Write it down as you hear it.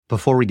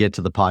Before we get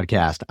to the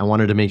podcast, I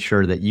wanted to make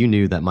sure that you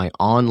knew that my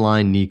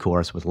online knee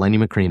course with Lenny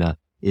Macrina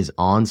is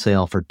on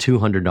sale for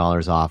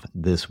 $200 off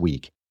this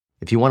week.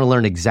 If you want to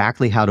learn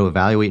exactly how to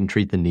evaluate and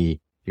treat the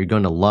knee, you're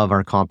going to love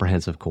our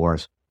comprehensive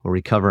course where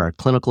we cover our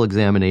clinical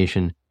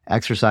examination,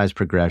 exercise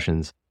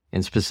progressions,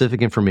 and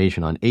specific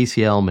information on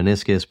ACL,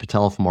 meniscus,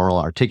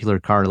 patellofemoral, articular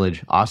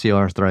cartilage,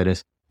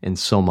 osteoarthritis, and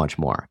so much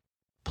more.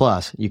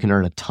 Plus, you can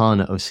earn a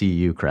ton of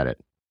CEU credit.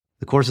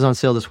 The course is on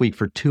sale this week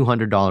for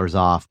 $200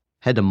 off.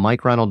 Head to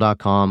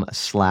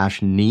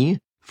MikeReinold.com/knee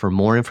for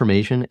more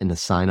information and to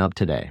sign up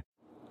today.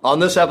 On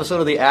this episode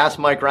of the Ask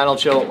Mike Reinold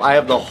Show, I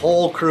have the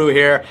whole crew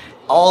here,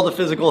 all the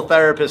physical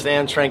therapists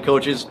and strength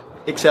coaches,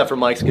 except for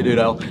Mike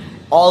Scaduto.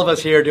 All of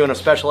us here doing a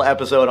special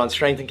episode on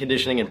strength and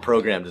conditioning and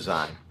program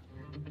design.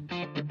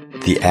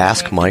 The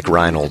Ask Mike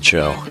Reinold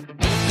Show.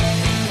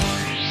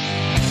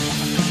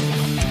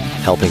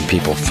 Helping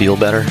people feel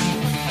better,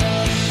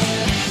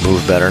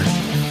 move better,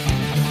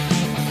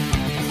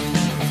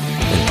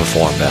 and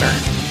perform better.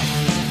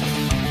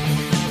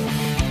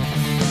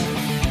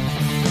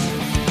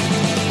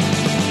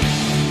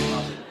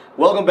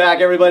 Welcome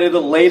back, everybody, to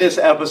the latest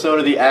episode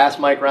of the Ask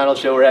Mike Reinold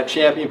Show. We're at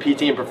Champion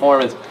PT and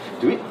Performance.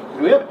 Do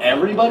we have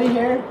everybody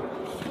here?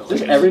 Is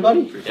this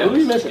everybody? Who are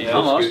we missing? Yeah,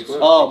 almost.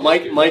 Oh,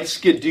 Mike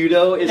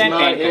Scaduto is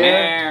not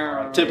here.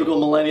 Typical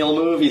millennial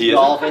move. He's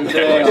golfing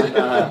today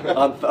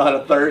on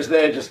a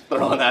Thursday. Just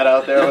throwing that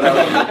out there.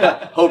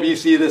 Whatever. Hope you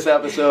see this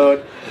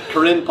episode.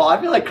 Corinne Paul.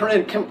 I feel like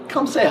Corinne,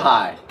 come say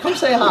hi. Come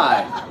say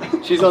hi.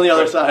 She's on the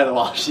other side of the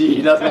wall.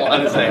 She doesn't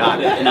want to say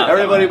hi.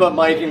 Everybody but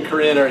Mike and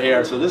Corinne are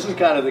here. So this is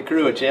kind of the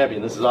crew at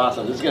Champion. This is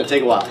awesome. This is going to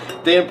take a while.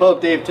 Dan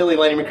Pope, Dave Tilley,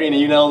 Lenny Macrina,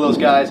 you know those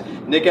guys.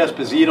 Nick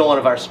Esposito, one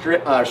of our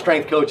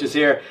strength coaches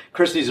here.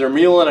 Christy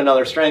Zermulin,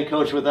 another strength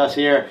coach with us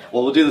here.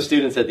 Well, we'll do the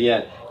students at the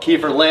end.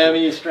 Kiefer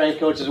Lammy, strength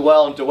coach as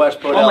well, and DeWesh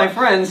Podell. All my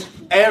friends.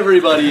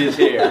 Everybody is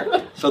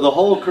here. So the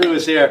whole crew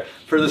is here.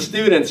 For the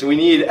students, we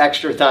need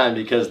extra time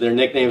because their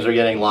nicknames are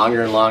getting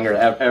longer and longer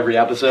every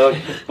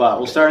episode. But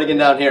we'll start again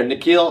down here.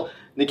 Nikhil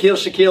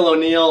Shaquille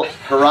O'Neal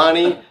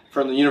Harani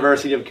from the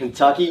University of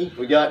Kentucky.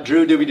 We got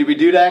Drew Doobie Doobie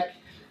Dudek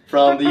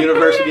from the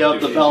University of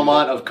the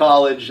Belmont of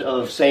College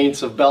of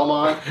Saints of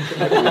Belmont.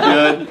 We're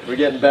good. We're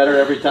getting better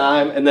every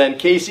time. And then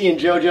Casey and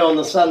JoJo in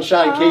the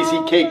sunshine. Casey,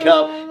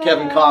 K-Cup,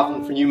 Kevin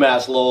Coughlin from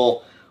UMass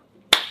Lowell.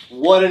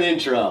 What an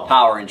intro.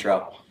 Power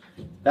intro.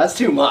 That's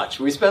too much.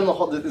 We spend the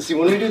whole... See,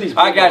 when we do these...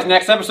 All right, guys,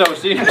 next episode.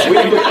 See you. we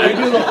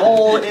do the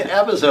whole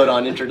episode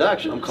on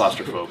introduction. I'm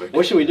claustrophobic.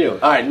 What should we do?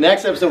 All right,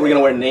 next episode we're going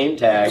to wear name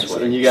tags.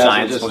 And you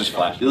guys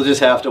you'll just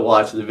have to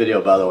watch the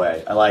video, by the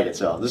way. I like it.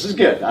 So this is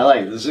good. I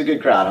like it. This is a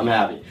good crowd. I'm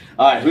happy.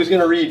 All right, who's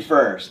going to read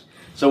first?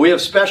 So we have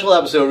special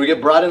episode. We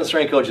get brought in the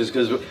strength coaches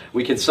because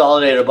we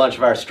consolidate a bunch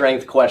of our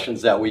strength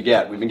questions that we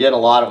get. We've been getting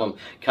a lot of them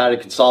kind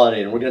of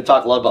consolidated. We're going to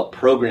talk a lot about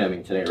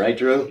programming today, right,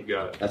 Drew? You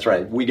got it. That's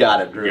right. We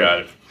got it, Drew. You got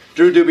it.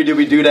 Drew Doobie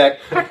Doobie Dudek.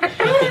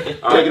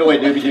 Take it away,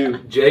 Doobie Doo.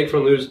 Jake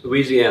from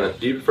Louisiana.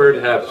 Do you prefer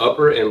to have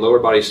upper and lower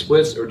body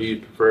splits, or do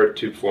you prefer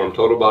to perform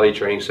total body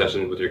training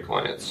sessions with your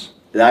clients?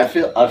 I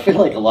feel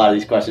like a lot of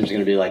these questions are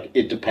going to be like,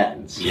 it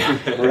depends. Yeah.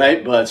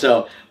 Right? But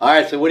so, all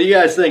right, so what do you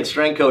guys think,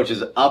 strength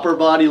coaches? Upper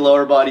body,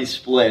 lower body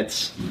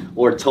splits,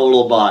 or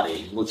total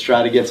body? Let's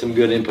try to get some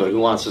good input. Who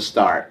wants to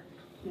start?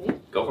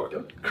 Go for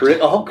it. Christy.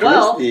 Well,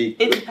 it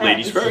depends.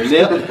 Ladies first.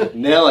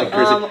 Nail it,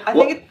 Christy. I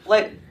think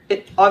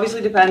it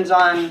obviously depends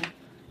on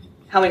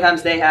how many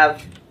times they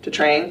have to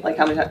train, like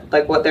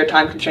what their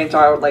time constraints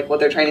are, like what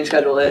their training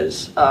schedule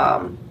is,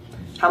 how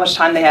much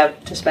time they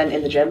have to spend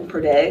in the gym per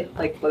day,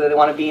 like whether they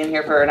want to be in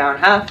here for an hour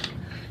and a half.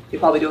 You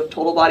probably do a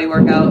total body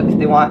workout. If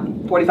they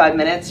want 45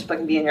 minutes, but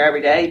can be in here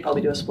every day, you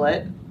probably do a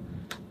split.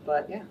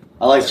 But yeah.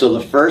 So the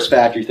first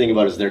factor you think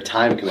about is their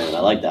time commitment. I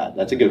like that.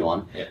 That's a good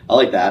one. Yeah. I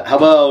like that. How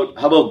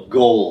about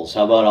goals?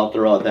 I'll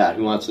throw out that.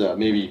 Who wants to,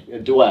 maybe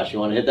Dewesh, you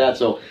want to hit that?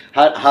 So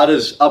how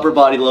does upper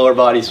body, lower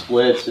body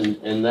splits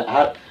and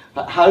how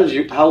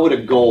would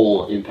a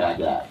goal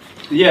impact that?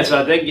 Yeah,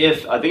 so I think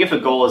if a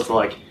goal is to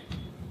like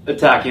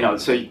attack,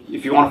 so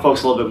if you want to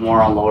focus a little bit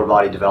more on lower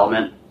body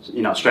development,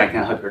 strength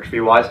and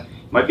hypertrophy wise,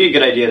 it might be a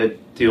good idea to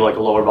do like a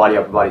lower body,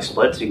 upper body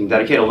split, so you can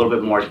dedicate a little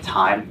bit more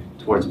time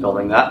towards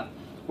building that.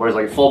 Whereas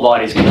like full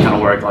bodies can kind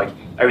of work like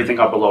everything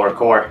upper lower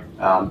core,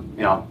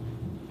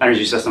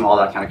 energy system, all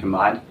that kind of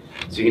combined.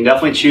 So you can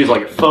definitely choose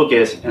like a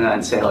focus and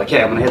then say like,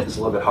 hey, I'm going to hit this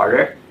a little bit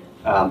harder.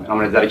 And I'm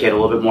going to dedicate a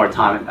little bit more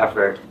time and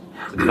effort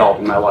to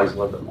developing my legs a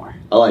little bit more.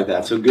 I like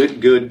that. So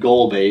good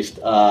goal based.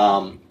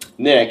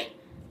 Nick,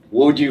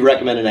 what would you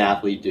recommend an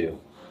athlete do?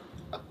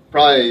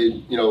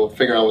 Probably,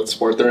 figure out what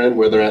sport they're in,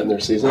 where they're at in their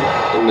season,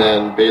 and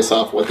then based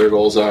off what their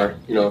goals are.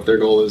 If their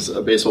goal is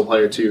a baseball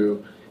player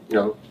to,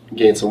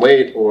 gain some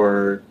weight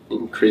or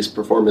increase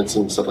performance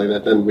and stuff like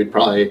that, then we'd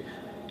probably,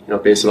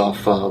 base it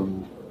off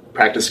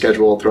practice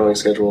schedule, throwing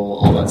schedule,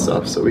 all that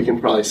stuff. So we can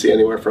probably see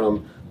anywhere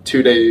from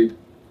two-day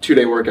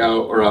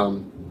workout or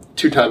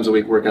 2 times a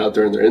week workout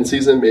during their in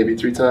season, maybe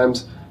 3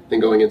 times, than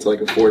going into like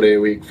a 4-day a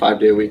week,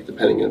 5-day a week,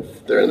 depending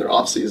if they're in their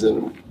off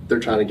season. They're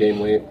trying to gain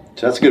weight.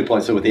 So that's a good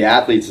point. So with the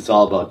athletes, it's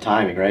all about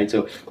timing, right?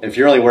 So if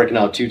you're only working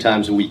out 2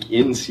 times a week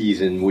in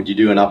season, would you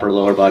do an upper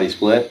lower body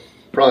split?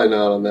 Probably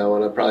not on that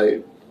one. I'd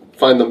probably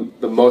find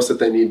the most that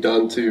they need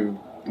done to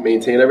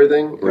maintain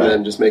everything, and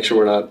then just make sure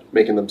we're not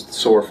making them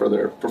sore for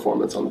their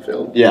performance on the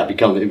field. Yeah, it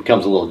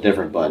becomes a little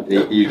different, but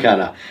you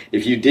kind of,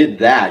 if you did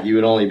that, you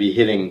would only be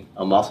hitting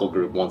a muscle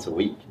group once a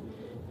week.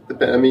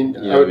 I mean,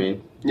 you know what I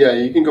mean? Yeah,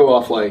 you can go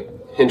off like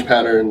hinge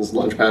patterns,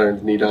 lunge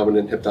patterns, knee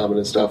dominant, hip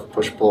dominant stuff,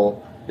 push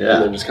pull, and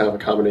then just kind of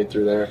accommodate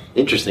through there.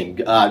 Interesting.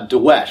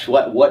 Dewesh,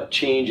 what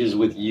changes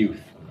with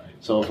youth?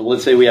 So if,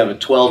 let's say we have a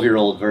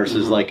 12-year-old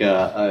versus like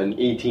an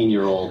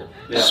 18-year-old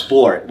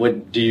sport.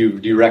 What do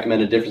you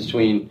recommend a difference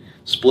between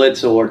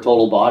splits or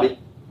total body?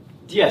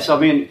 Yeah, so I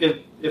mean,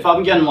 if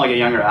I'm getting like a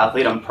younger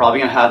athlete, I'm probably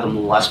going to have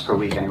them less per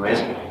week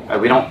anyways.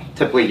 We don't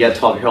typically get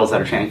 12-year-olds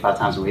that are training 5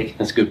 times a week.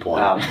 That's a good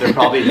point. They're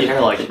probably here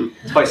like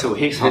twice a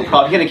week, so I'm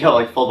probably going to get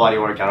like full body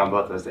workout on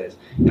both those days.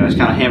 Just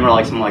kind of hammer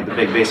like some like the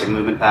big basic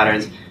movement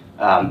patterns,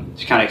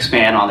 just kind of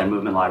expand on their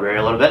movement library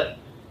a little bit,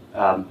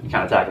 and kind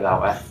of attack it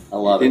that way. I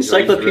love it.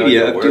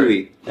 Encyclopedia of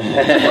Dewey.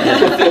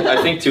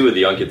 I think too with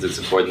the young kids, it's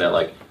important that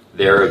like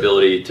their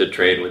ability to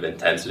train with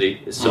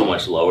intensity is so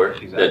much lower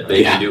that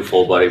they can do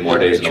full body more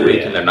days in a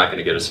week, and they're not going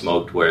to get as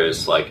smoked.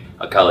 Whereas like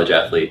a college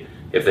athlete,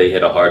 if they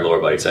hit a hard lower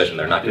body session,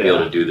 they're not going to be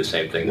able to do the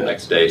same thing the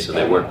next day, so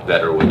they work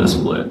better with a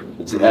split.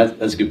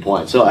 That's a good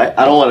point. So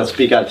I don't want to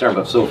speak out of turn,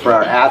 but so for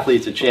our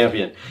athletes at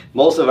Champion,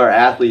 most of our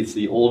athletes,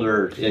 the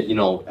older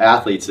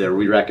athletes there,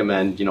 we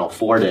recommend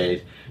 4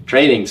 days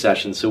training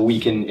sessions so we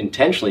can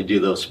intentionally do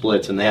those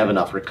splits and they have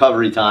enough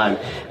recovery time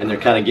and they're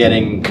kind of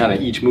getting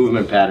each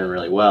movement pattern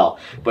really well.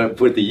 But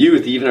with the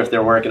youth, even if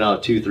they're working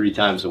out 2-3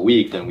 times a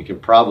week, then we can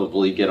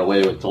probably get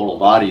away with total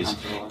bodies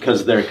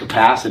because their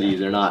capacity,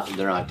 they're not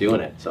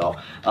doing it. So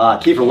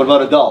Kiefer, what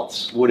about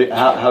adults?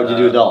 How'd you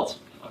do adults?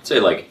 I'd say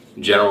like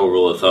general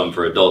rule of thumb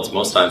for adults,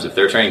 most times if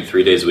they're training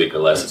 3 days a week or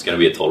less, it's going to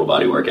be a total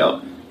body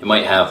workout. It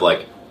might have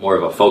like more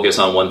of a focus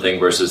on one thing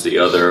versus the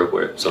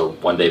other, so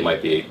one day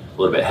might be a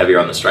little bit heavier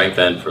on the strength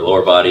end for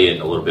lower body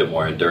and a little bit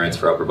more endurance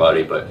for upper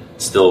body, but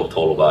still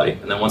total body.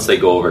 And then once they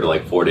go over to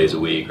like 4 days a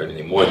week or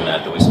anything more than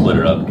that, then we split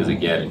it up because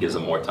again, it gives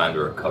them more time to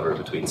recover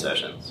between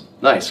sessions.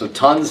 Nice. So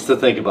tons to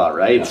think about,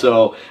 right? Yeah.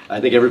 So I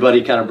think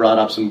everybody kind of brought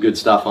up some good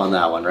stuff on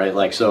that one, right?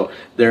 Like, so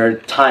their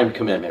time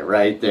commitment,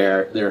 right?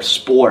 Their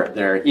sport,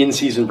 their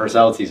in-season versus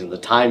out-season, the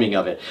timing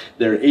of it,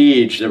 their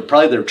age,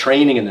 their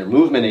training and their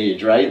movement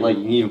age, right? Like,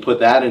 you can even put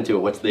that into it,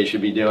 what they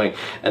should be doing.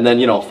 And then,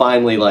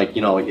 finally, like,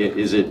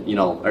 is it,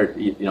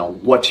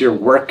 what's your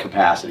work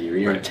capacity or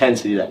your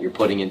intensity that you're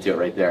putting into it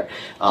right there?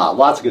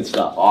 Lots of good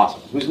stuff. Awesome.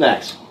 Who's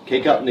next?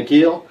 K-Cup,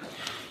 Nikhil?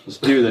 Let's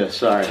do this.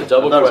 Sorry.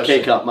 Double question.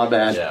 K-Cup, my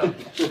bad.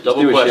 Yeah.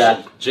 Double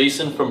question.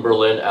 Jason from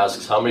Berlin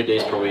asks, how many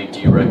days per week do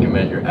you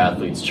recommend your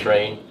athletes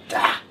train?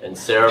 And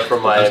Sarah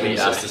from Miami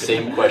asked the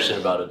same question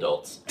about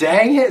adults.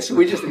 Dang it! So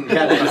we just got to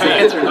answer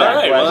that question. All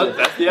right, well,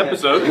 that's the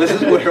episode. This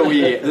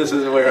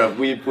is where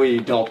we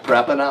don't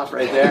prep enough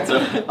right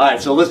there. All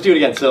right, so let's do it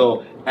again.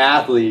 So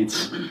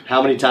athletes,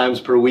 how many times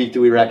per week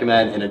do we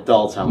recommend? And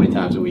adults, how many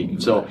times a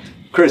week? So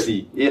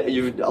Chrissy,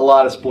 you've a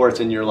lot of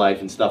sports in your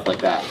life and stuff like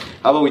that.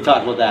 How about we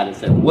talk about that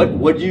instead?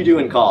 What do you do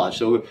in college?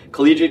 So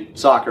collegiate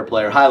soccer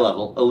player, high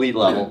level, elite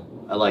level.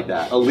 I like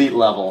that. Elite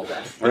level,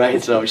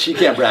 right? So she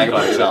can't brag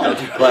about herself.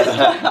 But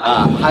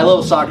high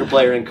level soccer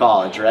player in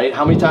college, right?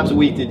 How many times a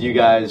week did you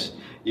guys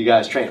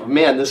train?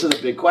 Man, this is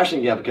a big question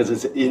again because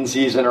it's in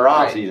season or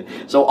off season.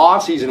 So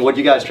off season, what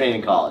did you guys train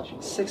in college?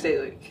 6 days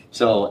a week.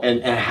 So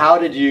and how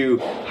did you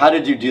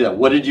do that?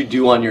 What did you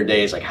do on your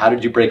days? Like how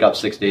did you break up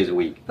 6 days a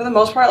week? For the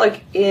most part,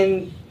 like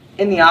in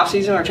the off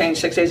season, we're training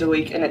 6 days a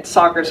week, and it's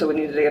soccer, so we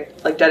need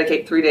to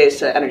dedicate 3 days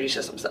to energy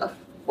system stuff.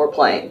 We're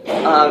playing,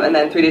 and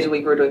then 3 days a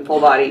week we're doing full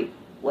body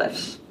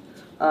lifts.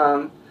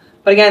 But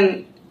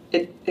again,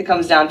 it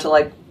comes down to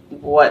like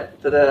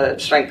what the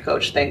strength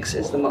coach thinks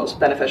is the most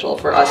beneficial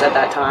for us at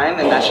that time,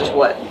 and that's just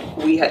what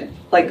we had.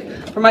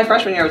 Like for my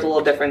freshman year, it was a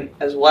little different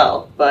as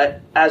well.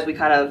 But as we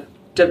kind of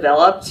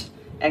developed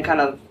and kind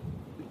of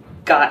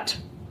got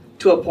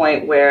to a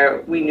point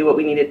where we knew what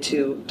we needed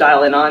to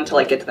dial in on to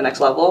like get to the next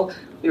level,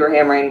 we were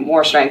hammering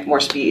more strength, more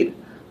speed,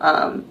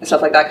 and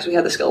stuff like that because we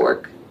had the skill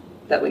work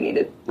that we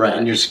needed. Right,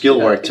 and your skill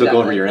work took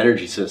over your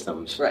energy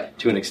systems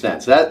to an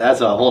extent. So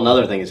that's a whole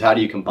other thing is how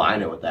do you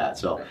combine it with that?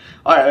 So,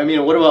 all right, I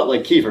mean, what about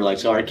like Kiefer? Like,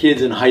 so our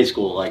kids in high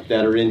school, like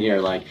that are in here,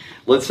 like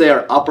let's say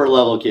our upper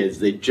level kids,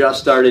 they just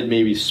started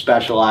maybe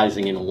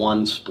specializing in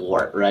one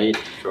sport, right?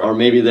 Sure. Or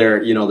maybe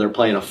they're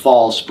playing a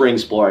fall, spring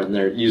sport and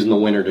they're using the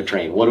winter to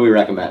train. What do we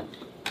recommend?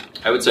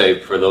 I would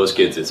say for those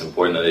kids, it's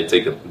important that they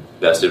take the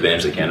best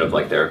advantage they can of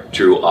like their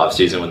true off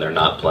season when they're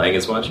not playing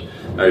as much.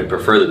 I would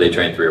prefer that they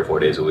train 3 or 4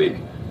 days a week.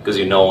 Because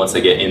once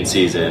they get in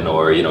season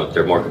or,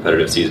 they're more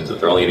competitive seasons, if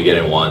they're only going to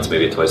get in once,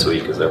 maybe twice a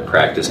week because their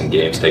practice and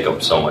games take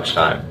up so much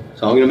time.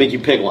 So I'm going to make you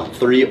pick one,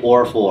 3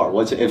 or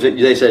 4.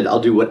 They said, I'll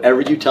do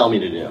whatever you tell me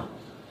to do.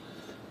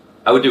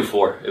 I would do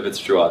 4 if it's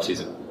true off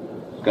season.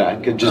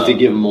 Okay, just to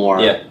give more.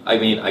 Yeah, I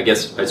mean, I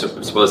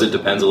suppose it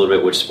depends a little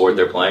bit which sport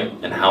they're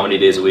playing and how many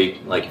days a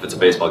week. Like if it's a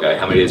baseball guy,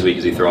 how many days a week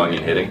is he throwing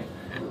and hitting?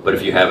 But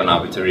if you have an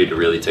opportunity to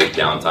really take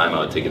downtime, I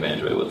would take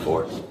advantage of it with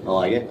 4. I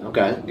like it.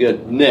 Okay,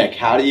 good. Nick,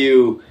 how do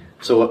you?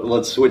 So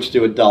let's switch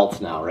to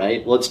adults now,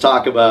 right? Let's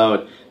talk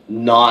about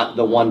not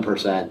the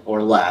 1%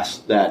 or less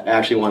that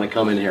actually want to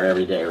come in here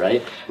every day,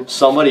 right?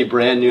 Somebody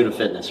brand new to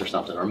fitness or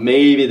something, or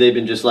maybe they've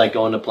been just like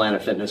going to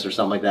Planet Fitness or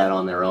something like that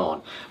on their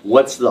own.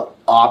 What's the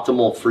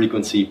optimal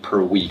frequency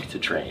per week to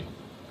train?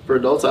 For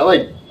adults, I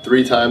like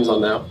 3 times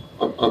on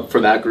that for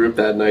that group,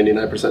 that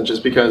 99%,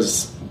 just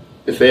because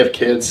if they have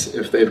kids,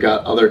 if they've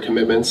got other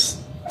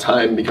commitments,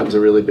 time becomes a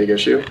really big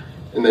issue.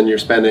 And then you're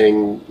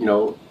spending,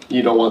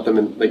 you don't want them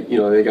in,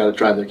 they got to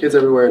drive their kids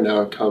everywhere.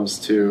 Now it comes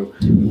to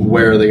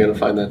where are they going to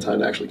find that time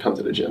to actually come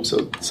to the gym.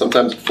 So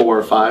sometimes 4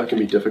 or 5 can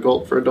be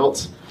difficult for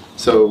adults.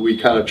 So we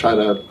kind of try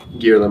to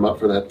gear them up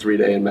for that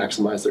 3-day and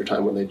maximize their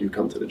time when they do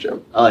come to the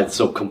gym.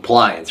 So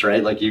compliance,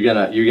 right? Like you're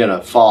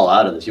gonna fall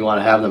out of this. You want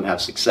to have them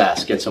have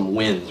success, get some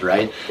wins,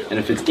 right? And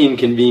if it's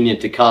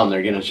inconvenient to come,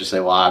 they're gonna just say,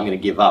 "Well, I'm gonna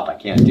give up. I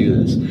can't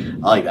do this."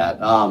 I like that.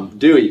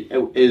 Dewey,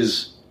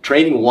 is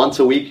training once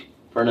a week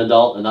for an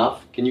adult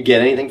enough? Can you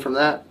get anything from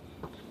that?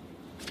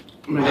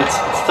 I mean, it's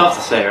tough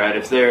to say, right?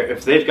 If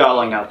they've got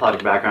like an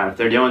athletic background, if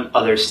they're doing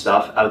other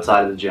stuff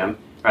outside of the gym,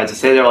 right? So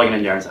say they're like an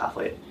endurance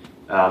athlete,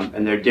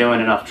 and they're doing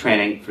enough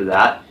training for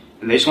that,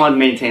 and they just want to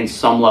maintain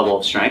some level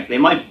of strength, they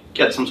might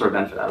get some sort of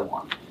benefit out of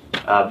one.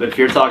 But if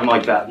you're talking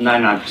like that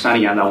 99%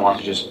 again that want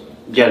to just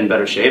get in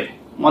better shape,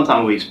 1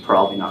 time a week's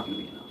probably not going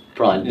to be enough.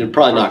 You're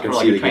probably not going to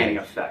see the training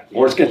effect,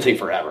 or it's going to take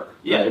forever.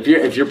 Yeah. Right?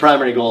 If your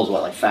primary goal is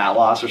like fat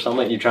loss or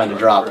something, you're trying to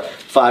drop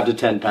 5 to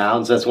 10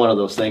 pounds. That's one of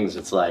those things.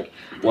 It's like,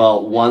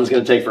 well, 1's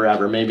going to take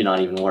forever, maybe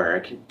not even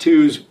work.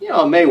 2's,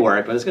 it may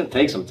work, but it's going to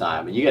take some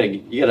time. And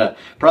you gotta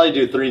probably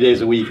do 3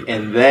 days a week,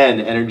 and then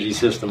energy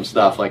system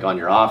stuff like on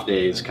your off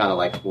days, kind of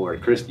like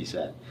what Christy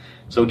said.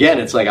 So again,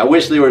 it's like I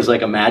wish there was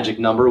like a magic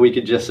number we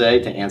could just say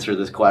to answer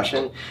this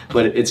question,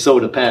 but it so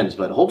depends.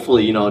 But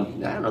hopefully, I don't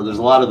know, there's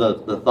a lot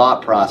of the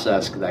thought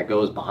process that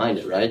goes behind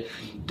it, right?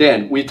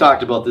 Dan, we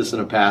talked about this in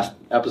a past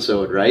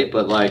episode, right?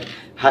 But like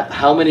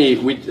how many,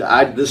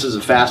 this is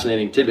a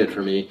fascinating tidbit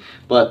for me,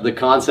 but the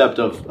concept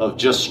of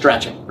just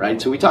stretching, right?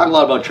 So we talk a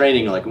lot about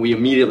training, like we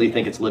immediately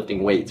think it's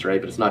lifting weights,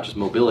 right? But it's not just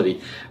mobility.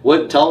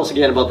 Tell us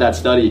again about that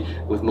study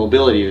with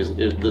mobility, is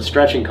the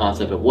stretching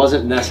concept. It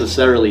wasn't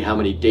necessarily how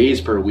many days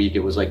per week,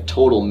 it was like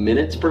total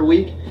minutes per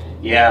week.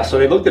 Yeah, so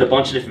they looked at a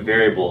bunch of different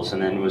variables,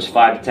 and then it was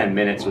 5 to 10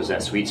 minutes was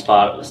that sweet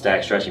spot of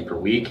static stretching per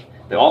week.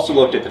 They also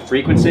looked at the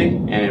frequency,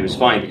 and it was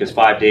funny because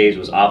 5 days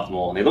was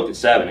optimal, and they looked at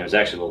 7. It was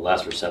actually a little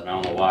less for 7. I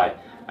don't know why.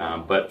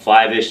 But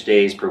 5-ish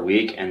days per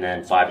week, and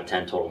then 5 to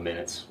 10 total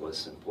minutes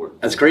was important.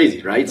 That's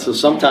crazy, right? So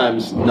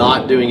sometimes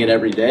not doing it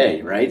every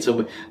day, right?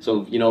 So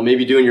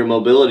maybe doing your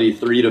mobility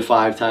 3 to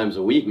 5 times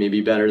a week may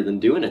be better than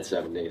doing it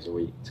 7 days a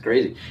week. It's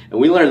crazy. And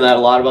we learned that a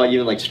lot about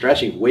even like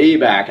stretching way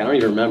back. I don't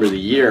even remember the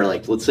year,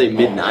 like let's say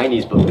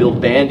mid-90s, but Bill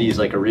Bandy's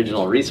like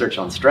original research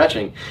on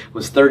stretching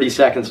was 30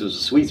 seconds was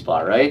a sweet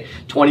spot, right?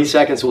 20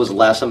 seconds was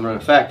less of an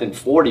effect, and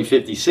 40,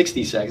 50,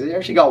 60 seconds, it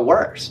actually got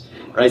worse.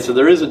 Right, so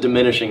there is a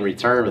diminishing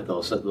return with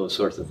those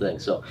sorts of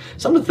things. So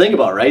something to think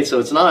about, right? So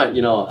it's not,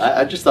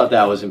 I just thought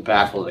that was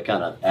impactful to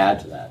kind of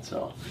add to that.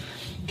 So,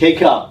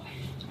 K-Cup.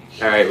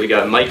 All right, we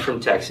got Mike from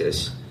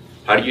Texas.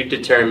 How do you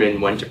determine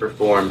when to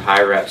perform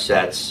high rep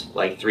sets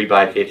like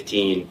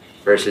 3x15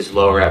 versus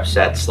low rep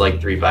sets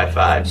like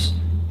 3x5s?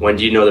 When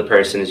do you know the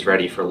person is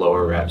ready for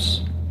lower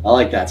reps? I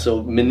like that.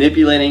 So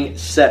manipulating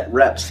set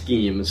rep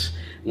schemes.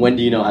 When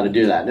do you know how to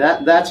do that?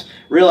 And that's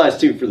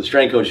realized too for the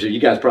strength coaches. You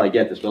guys probably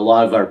get this, but a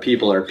lot of our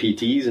people are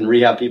PTs and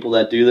rehab people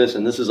that do this,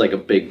 and this is like a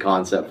big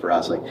concept for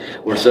us. Like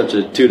we're such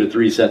a 2 to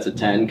 3 sets of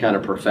 10 kind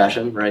of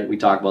profession, right? We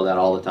talk about that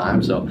all the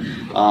time. So,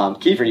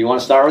 Kiefer, you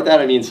want to start with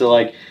that? I mean, so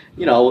like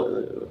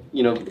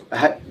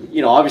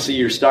obviously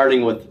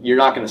you're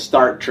not going to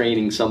start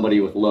training somebody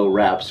with low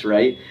reps,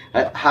 right?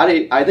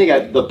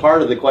 The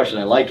part of the question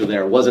I liked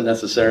there wasn't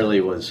necessarily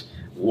was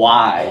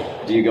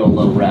why do you go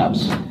low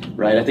reps,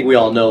 right? I think we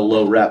all know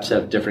low reps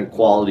have different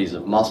qualities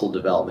of muscle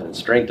development and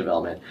strength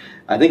development.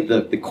 I think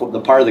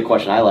the part of the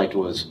question I liked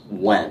was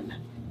when.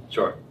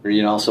 Sure.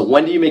 So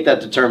when do you make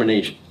that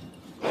determination?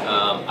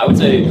 I would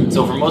say,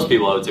 so for most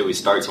people, I would say we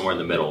start somewhere in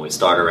the middle. We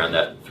start around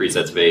that 3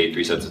 sets of 8,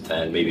 3 sets of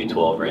 10, maybe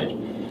 12 range.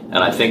 And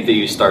I think that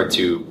you start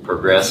to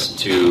progress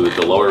to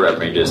the lower rep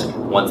ranges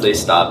once they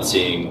stop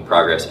seeing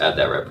progress at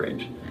that rep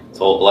range.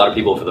 So a lot of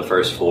people for the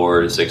first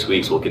 4 to 6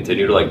 weeks will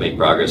continue to make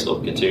progress.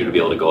 They'll continue to be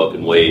able to go up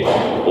in weight,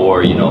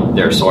 or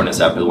their soreness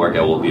after the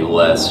workout will be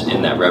less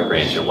in that rep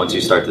range. And once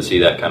you start to see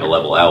that kind of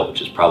level out, which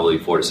is probably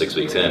 4 to 6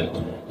 weeks in,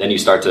 then you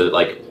start to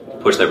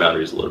push their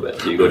boundaries a little bit.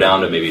 So you go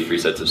down to maybe 3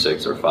 sets of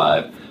 6 or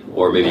 5,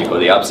 or maybe you go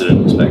the opposite end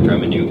of the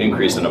spectrum and you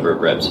increase the number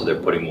of reps, so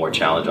they're putting more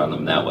challenge on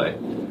them that way.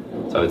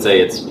 So I would say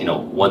it's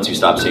once you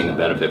stop seeing the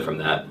benefit from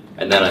that,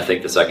 and then I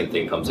think the second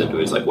thing comes into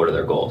it is what are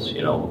their goals?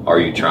 Are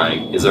you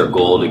trying? Is there a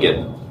goal to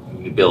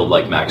build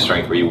max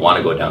strength where you want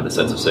to go down to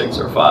sets of 6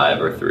 or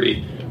 5 or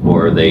 3,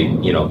 or are they,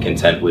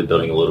 content with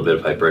building a little bit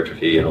of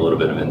hypertrophy and a little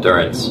bit of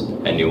endurance,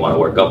 and you want to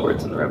work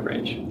upwards in the rep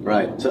range?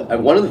 Right. So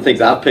one of the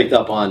things I've picked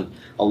up on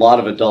a lot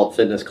of adult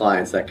fitness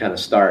clients that kind of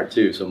start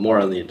too, so more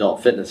on the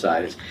adult fitness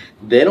side, is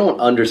they don't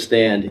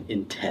understand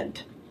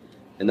intent.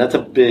 And that's a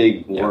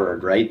big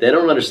word, right? They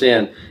don't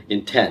understand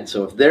intent.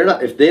 So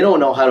if they don't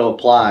know how to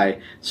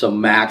apply some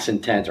max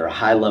intent or a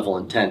high level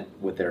intent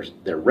with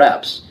their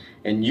reps,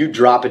 and you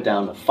drop it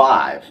down to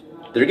 5,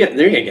 they're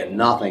gonna get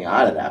nothing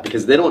out of that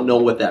because they don't know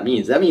what that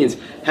means. That means,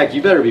 heck,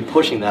 you better be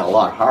pushing that a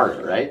lot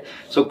harder, right?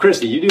 So,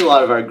 Christy, you do a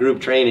lot of our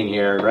group training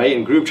here, right?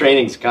 And group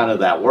training is kind of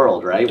that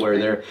world, right?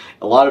 Where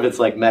a lot of it's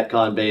like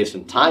Metcon based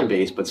and time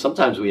based, but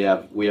sometimes we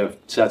have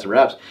sets of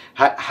reps.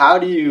 How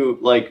do you,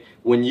 like,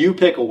 when you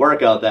pick a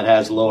workout that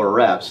has lower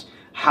reps,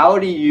 how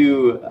do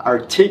you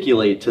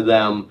articulate to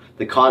them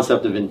the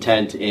concept of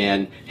intent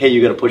and, hey,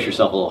 you got to push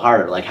yourself a little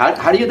harder? Like,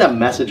 how do you get that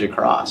message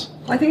across?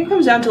 Well, I think it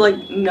comes down to,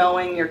 like,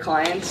 knowing your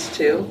clients,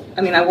 too.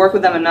 I mean, I work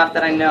with them enough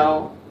that I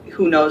know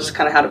who knows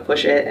kind of how to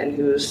push it and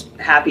who's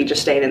happy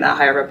just staying in that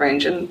higher rep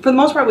range. And for the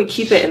most part, we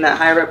keep it in that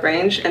higher rep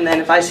range. And then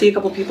if I see a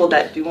couple people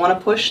that do want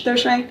to push their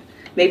strength,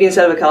 maybe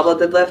instead of a kettlebell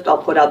deadlift, I'll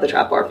put out the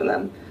trap bar for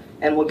them.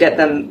 And we'll get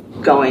them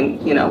going,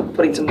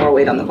 putting some more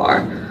weight on the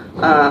bar.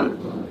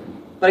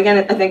 But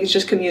again, I think it's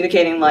just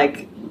communicating,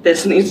 like,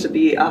 this needs to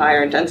be a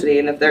higher intensity,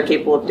 and if they're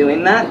capable of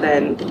doing that,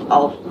 then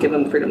I'll give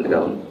them the freedom to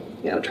go and,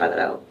 try that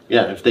out.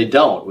 Yeah, if they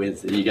don't,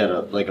 you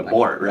gotta, like,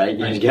 abort, right?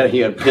 You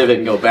gotta pivot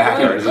and go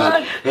backwards.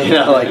 And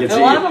a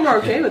lot of them are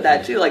okay with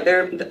that too. Like,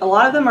 a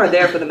lot of them are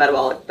there for the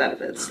metabolic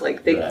benefits.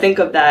 Like, they think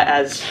of that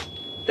as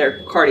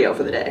their cardio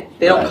for the day.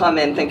 They don't come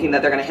in thinking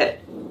that they're gonna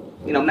hit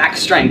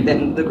max strength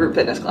in the group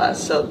fitness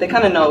class. So they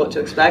kind of know what to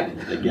expect.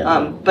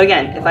 But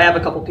again, if I have a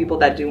couple people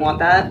that do want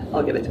that,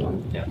 I'll give it to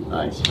them. Yeah,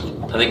 nice.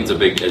 I think it's a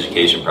big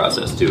education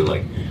process too.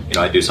 Like,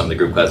 I do some of the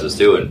group classes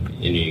too, and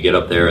you get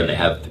up there and they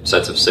have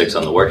sets of 6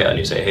 on the workout, and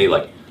you say, hey,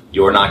 like,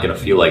 you're not going to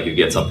feel like you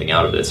get something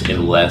out of this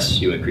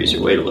unless you increase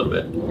your weight a little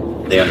bit.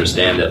 They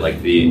understand that,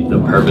 like, the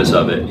purpose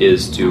of it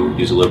is to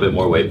use a little bit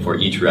more weight for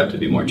each rep to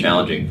be more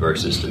challenging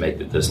versus to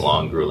make it this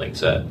long, grueling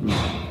set.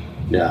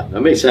 Yeah,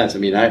 that makes sense. I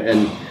mean,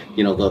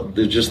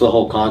 just the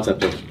whole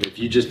concept of if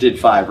you just did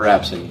 5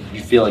 reps and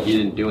you feel like you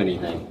didn't do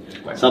anything,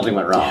 something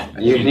went wrong.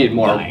 And you need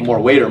more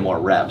weight or more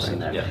reps in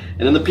there. Yeah.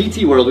 And in the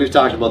PT world, we've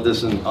talked about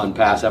this on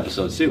past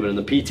episodes too, but in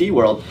the PT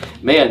world,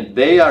 man,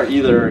 they are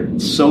either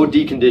so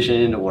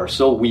deconditioned or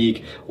so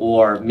weak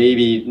or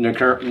maybe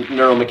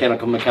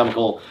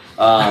neuromechanical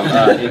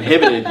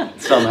inhibited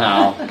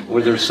somehow,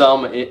 where there's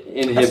some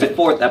inhibit. That's the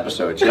 4th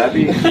episode. Should I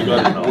be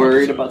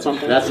worried about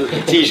something? That's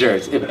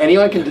T-shirts. If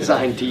anyone can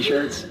design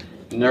T-shirts,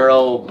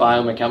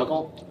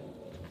 neurobiomechanical,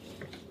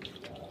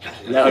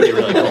 that would be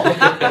really cool.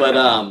 But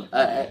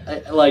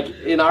like,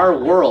 in our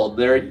world,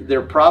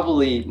 they're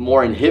probably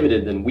more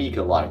inhibited than weak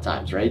a lot of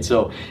times, right?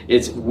 So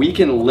we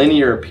can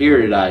linear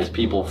periodize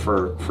people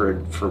for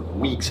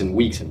weeks and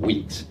weeks and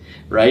weeks,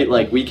 right?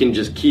 Like, we can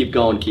just keep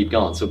going.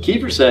 So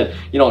Kiefer said,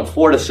 in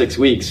 4 to 6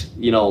 weeks,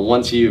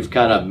 once you've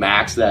kind of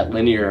maxed that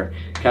linear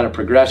kind of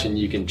progression,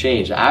 you can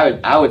change.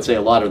 I would say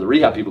a lot of the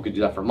rehab people could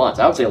do that for months.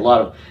 I would say a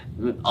lot of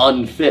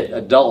unfit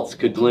adults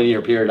could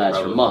linear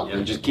periodize for months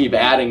and just keep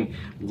adding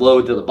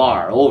load to the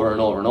bar over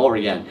and over and over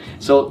again.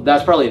 So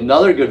that's probably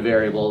another good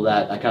variable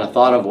that I kind of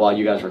thought of while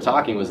you guys were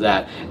talking, was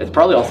that it's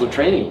probably also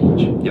training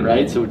age,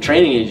 right? So with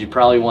training age, you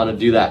probably want to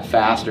do that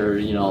faster,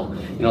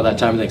 that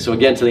type of thing. So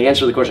again, to the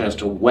answer to the question as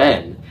to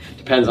when,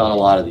 depends on a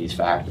lot of these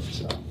factors.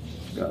 So,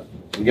 good.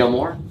 You got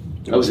more?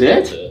 That was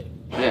it?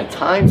 Man,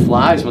 time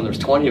flies when there's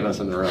 20 of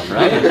us in the room,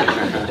 right?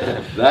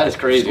 That is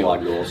crazy.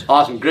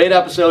 Awesome. Great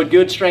episode.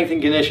 Good strength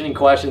and conditioning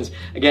questions.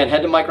 Again,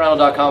 head to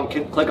MikeReinold.com,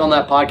 click on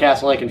that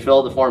podcast link and fill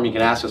out the form. You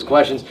can ask us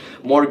questions.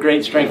 More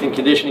great strength and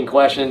conditioning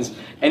questions.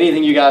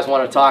 Anything you guys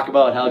want to talk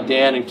about, how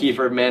Dan and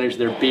Kiefer manage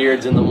their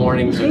beards in the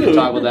mornings, we can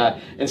talk about that.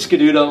 And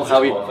Scaduto,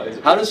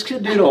 how does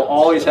Scaduto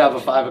always have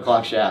a 5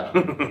 o'clock shadow?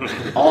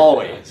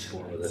 Always.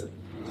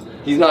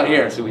 He's not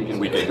here, so we can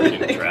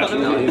trash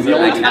him. He's the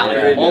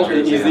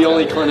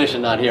only clinician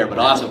not here, but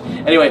awesome.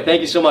 Anyway,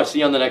 thank you so much. See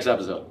you on the next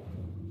episode.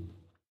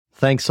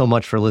 Thanks so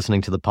much for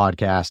listening to the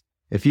podcast.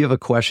 If you have a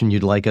question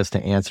you'd like us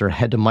to answer,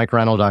 head to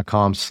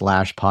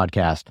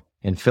MikeReinold.com/podcast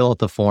and fill out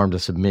the form to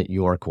submit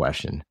your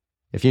question.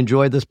 If you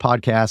enjoyed this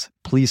podcast,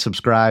 please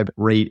subscribe,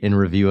 rate, and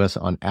review us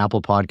on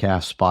Apple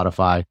Podcasts,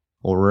 Spotify,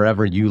 or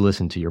wherever you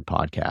listen to your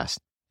podcast.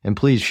 And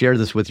please share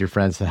this with your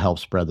friends to help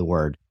spread the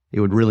word. It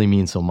would really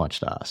mean so much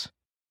to us.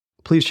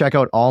 Please check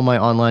out all my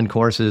online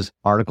courses,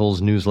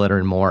 articles, newsletter,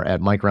 and more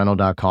at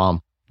MikeReinold.com.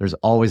 There's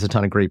always a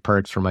ton of great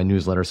perks for my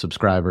newsletter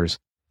subscribers.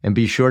 And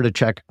be sure to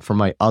check for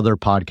my other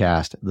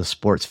podcast, the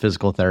Sports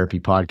Physical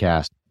Therapy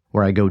Podcast,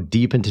 where I go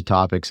deep into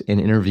topics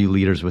and interview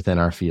leaders within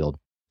our field.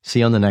 See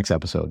you on the next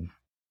episode.